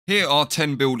Here are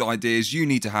 10 build ideas you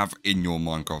need to have in your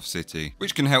Minecraft city,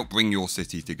 which can help bring your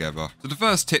city together. So the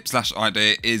first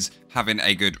tip/idea is having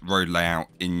a good road layout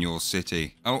in your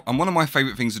city. Oh, and one of my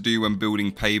favourite things to do when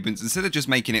building pavements, instead of just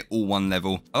making it all one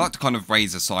level, I like to kind of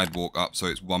raise the sidewalk up so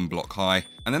it's 1 block high.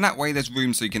 And then that way there's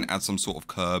room so you can add some sort of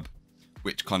curb,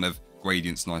 which kind of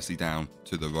gradients nicely down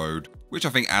to the road, which I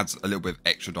think adds a little bit of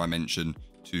extra dimension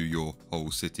to your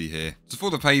whole city here. So for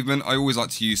the pavement, I always like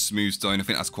to use smooth stone. I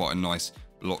think that's quite a nice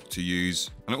block to use.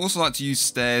 And I also like to use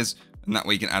stairs, and that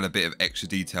way you can add a bit of extra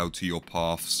detail to your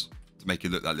paths to make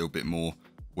it look that little bit more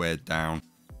weared down.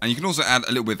 And you can also add a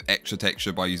little bit of extra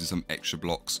texture by using some extra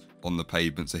blocks on the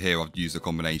pavement. So here I've used a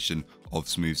combination of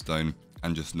smooth stone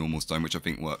and just normal stone, which I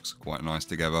think works quite nice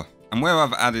together. And where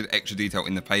I've added extra detail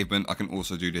in the pavement, I can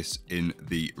also do this in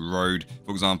the road.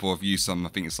 For example, I've used some, I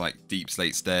think it's like deep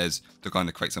slate stairs to kind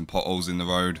of create some potholes in the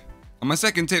road. And my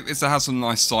second tip is to have some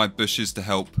nice side bushes to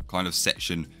help kind of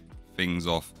section things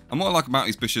off. And what I like about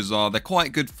these bushes are they're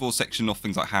quite good for sectioning off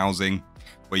things like housing,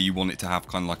 where you want it to have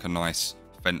kind of like a nice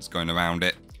fence going around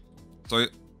it. So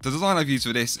the design I've used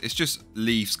for this, it's just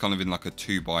leaves kind of in like a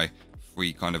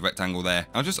 2x3 kind of rectangle there.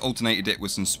 I've just alternated it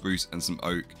with some spruce and some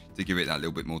oak to give it that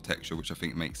little bit more texture, which I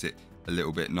think makes it a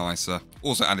little bit nicer.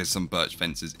 Also added some birch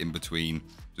fences in between,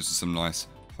 just some nice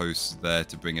posts there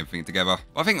to bring everything together.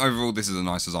 But I think overall this is a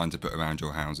nice design to put around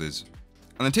your houses.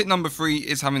 And then tip number 3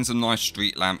 is having some nice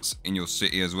street lamps in your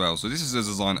city as well. So this is a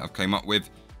design I've came up with.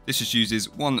 This just uses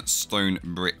 1 stone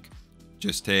brick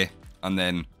just here, and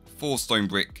then 4 stone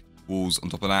brick walls on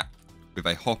top of that with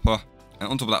a hopper. And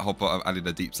on top of that hopper, I've added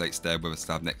a deep slate stair with a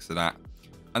slab next to that.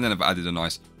 And then I've added a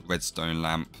nice redstone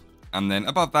lamp. And then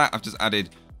above that, I've just added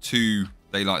 2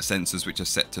 daylight sensors, which are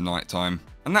set to nighttime.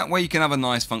 And that way you can have a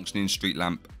nice functioning street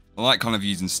lamp. I like kind of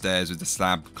using stairs with the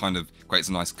slab, kind of creates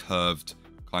a nice curved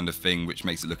kind of thing, which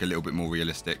makes it look a little bit more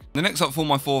realistic. The next up for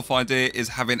my 4th idea is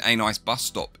having a nice bus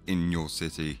stop in your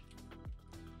city.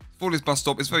 For this bus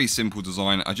stop, it's very simple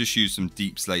design. I just used some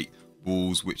deep slate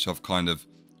walls, which I've kind of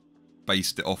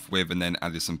based it off with, and then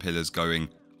added some pillars going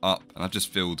up. And I've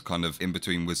just filled kind of in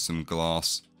between with some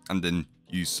glass, and then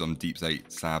used some deep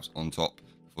slate slabs on top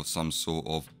for some sort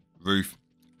of roof.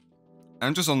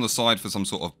 And just on the side for some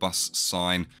sort of bus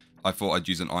sign, I thought I'd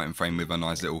use an item frame with a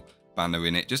nice little banner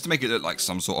in it, just to make it look like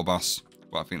some sort of bus.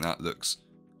 But I think that looks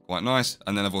quite nice.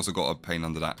 And then I've also got a pane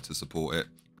under that to support it.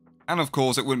 And of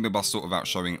course, it wouldn't be a bus stop without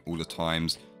showing all the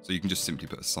times. So you can just simply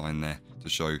put a sign there to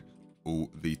show all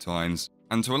the times.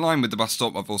 And to align with the bus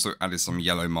stop, I've also added some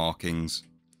yellow markings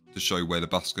to show where the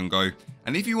bus can go.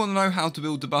 And if you want to know how to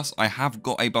build the bus, I have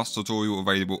got a bus tutorial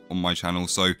available on my channel.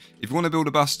 So if you want to build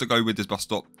a bus to go with this bus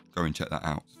stop, go and check that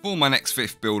out. For my next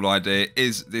 5th build idea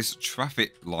is this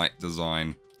traffic light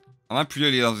design. And I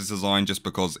purely love this design just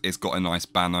because it's got a nice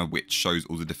banner which shows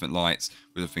all the different lights,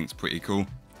 which I think is pretty cool.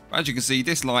 But as you can see,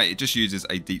 this light, it just uses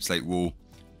a deep slate wall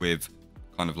with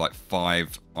kind of like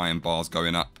 5 iron bars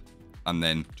going up, and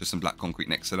then just some black concrete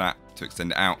next to that to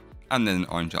extend it out, and then an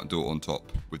iron trapdoor on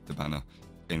top with the banner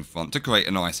in front to create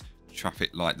a nice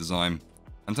traffic light design.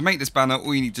 And to make this banner,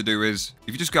 all you need to do is,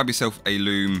 if you just grab yourself a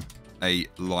loom, a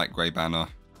light grey banner,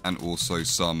 and also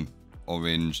some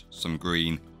orange, some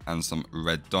green, and some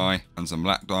red dye, and some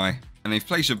black dye. And if you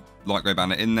place your light grey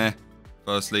banner in there,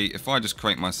 firstly, if I just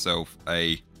create myself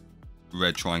a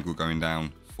red triangle going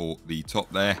down for the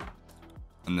top there,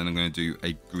 and then I'm going to do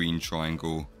a green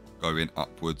triangle going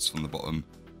upwards from the bottom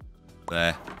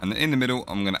there. And then in the middle,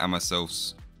 I'm going to add myself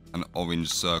an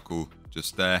orange circle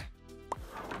just there.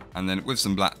 And then with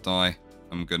some black dye,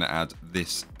 I'm going to add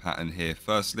this pattern here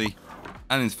firstly,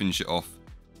 and then to finish it off,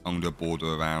 I'm going to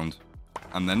border around.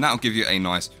 And then that'll give you a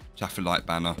nice traffic light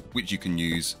banner, which you can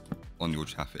use on your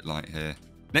traffic light here.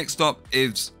 Next up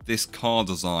is this car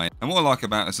design. And what I like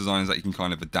about this design is that you can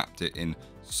kind of adapt it in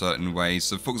certain ways.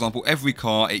 So for example, every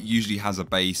car, it usually has a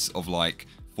base of like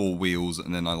 4 wheels,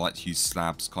 and then I like to use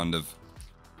slabs kind of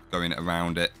going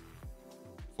around it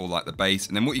for like the base.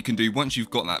 And then what you can do, once you've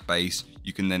got that base,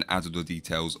 you can then add all the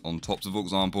details on top. So for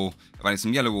example, I've added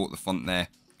some yellow wool at the front there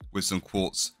with some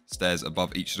quartz stairs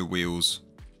above each of the wheels,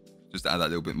 just to add that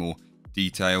little bit more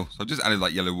detail. So I've just added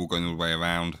like yellow wool going all the way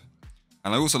around.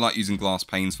 And I also like using glass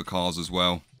panes for cars as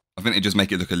well. I think they just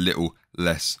make it look a little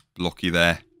less blocky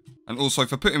there. And also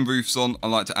for putting roofs on, I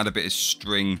like to add a bit of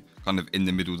string kind of in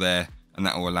the middle there, and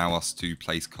that will allow us to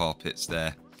place carpets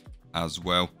there as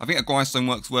well. I think a grindstone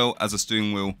works well as a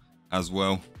steering wheel as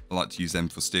well. I like to use them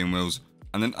for steering wheels.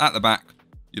 And then at the back,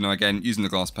 you know, again, using the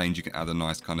glass panes, you can add a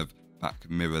nice kind of back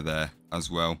mirror there as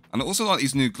well. And I also like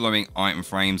these new glowing item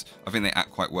frames. I think they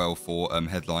act quite well for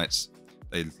headlights.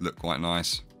 They look quite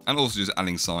nice. And also just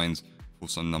adding signs for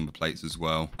some number plates as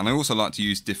well. And I also like to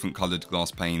use different coloured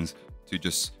glass panes to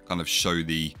just kind of show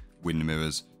the wind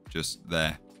mirrors just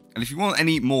there. And if you want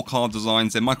any more car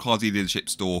designs, then my car dealership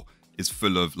store is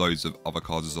full of loads of other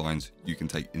car designs you can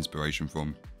take inspiration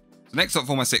from. So next up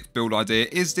for my 6th build idea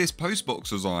is this post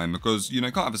box design, because, you know,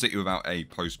 you can't have a city without a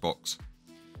post box.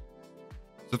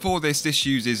 So for this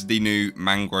uses the new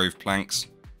mangrove planks.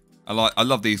 I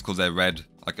love these because they're red.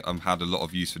 I've had a lot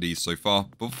of use for these so far.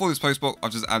 But for this post box,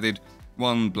 I've just added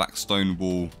one black stone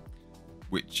wall,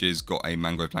 which has got a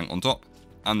mangrove plank on top.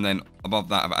 And then above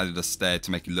that, I've added a stair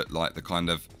to make it look like the kind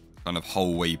of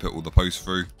hole where you put all the posts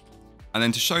through. And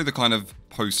then to show the kind of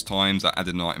post times, I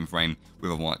added an item frame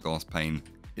with a white glass pane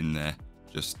in there,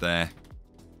 just there.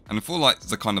 And for like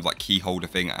the kind of like key holder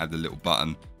thing, I added a little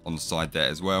button on the side there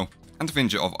as well. And to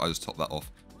finish it off, I just top that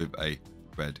off with a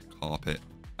red carpet.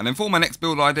 And then for my next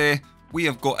build idea, we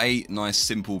have got a nice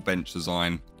simple bench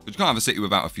design, which you can't have a city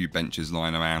without a few benches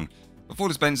lying around. But for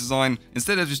this bench design,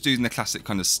 instead of just using the classic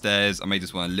kind of stairs, I made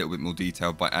this one a little bit more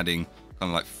detailed by adding kind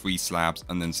of like 3 slabs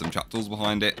and then some trapdoors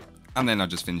behind it. And then I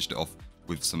just finished it off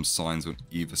with some signs on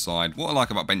either side. What I like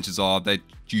about benches are they're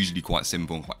usually quite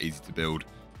simple and quite easy to build.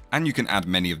 And you can add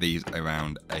many of these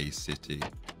around a city.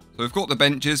 So we've got the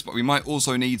benches, but we might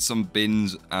also need some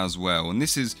bins as well. And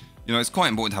this is, you know, it's quite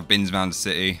important to have bins around the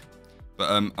city. But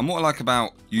and what I like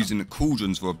about using the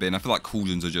cauldrons for a bin, I feel like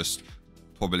cauldrons are just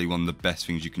probably one of the best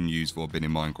things you can use for a bin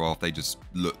in Minecraft. They just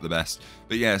look the best.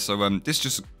 But yeah, so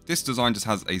this design just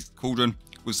has a cauldron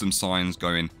with some signs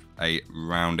going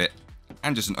around it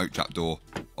and just an oak trapdoor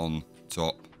on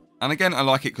top. And again, I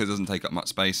like it because it doesn't take up much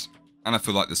space. And I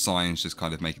feel like the signs just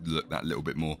kind of make it look that little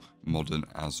bit more modern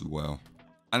as well.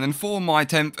 And then for my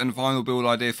 10th and final build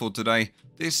idea for today,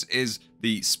 this is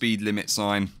the speed limit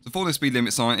sign. So for the speed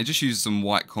limit sign, it just uses some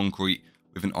white concrete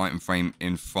with an item frame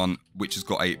in front, which has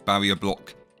got a barrier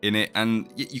block in it. And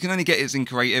you can only get it in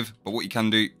creative, but what you can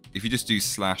do, if you just do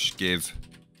 /give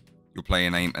your player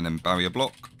name and then barrier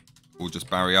block, or just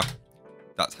barrier,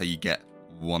 that's how you get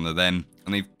one of them.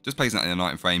 And they've just placed that in an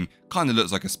item frame. Kind of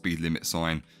looks like a speed limit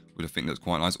sign, which I think that's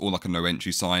quite nice. Or like a no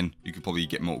entry sign. You could probably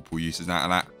get multiple uses out of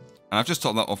that. And I've just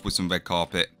topped that off with some red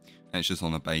carpet, and it's just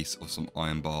on the base of some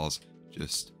iron bars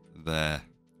just there.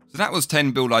 So that was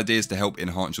 10 build ideas to help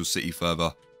enhance your city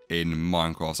further in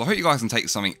Minecraft. So I hope you guys can take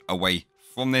something away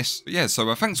from this. But yeah,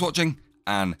 so thanks for watching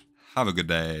and have a good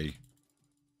day.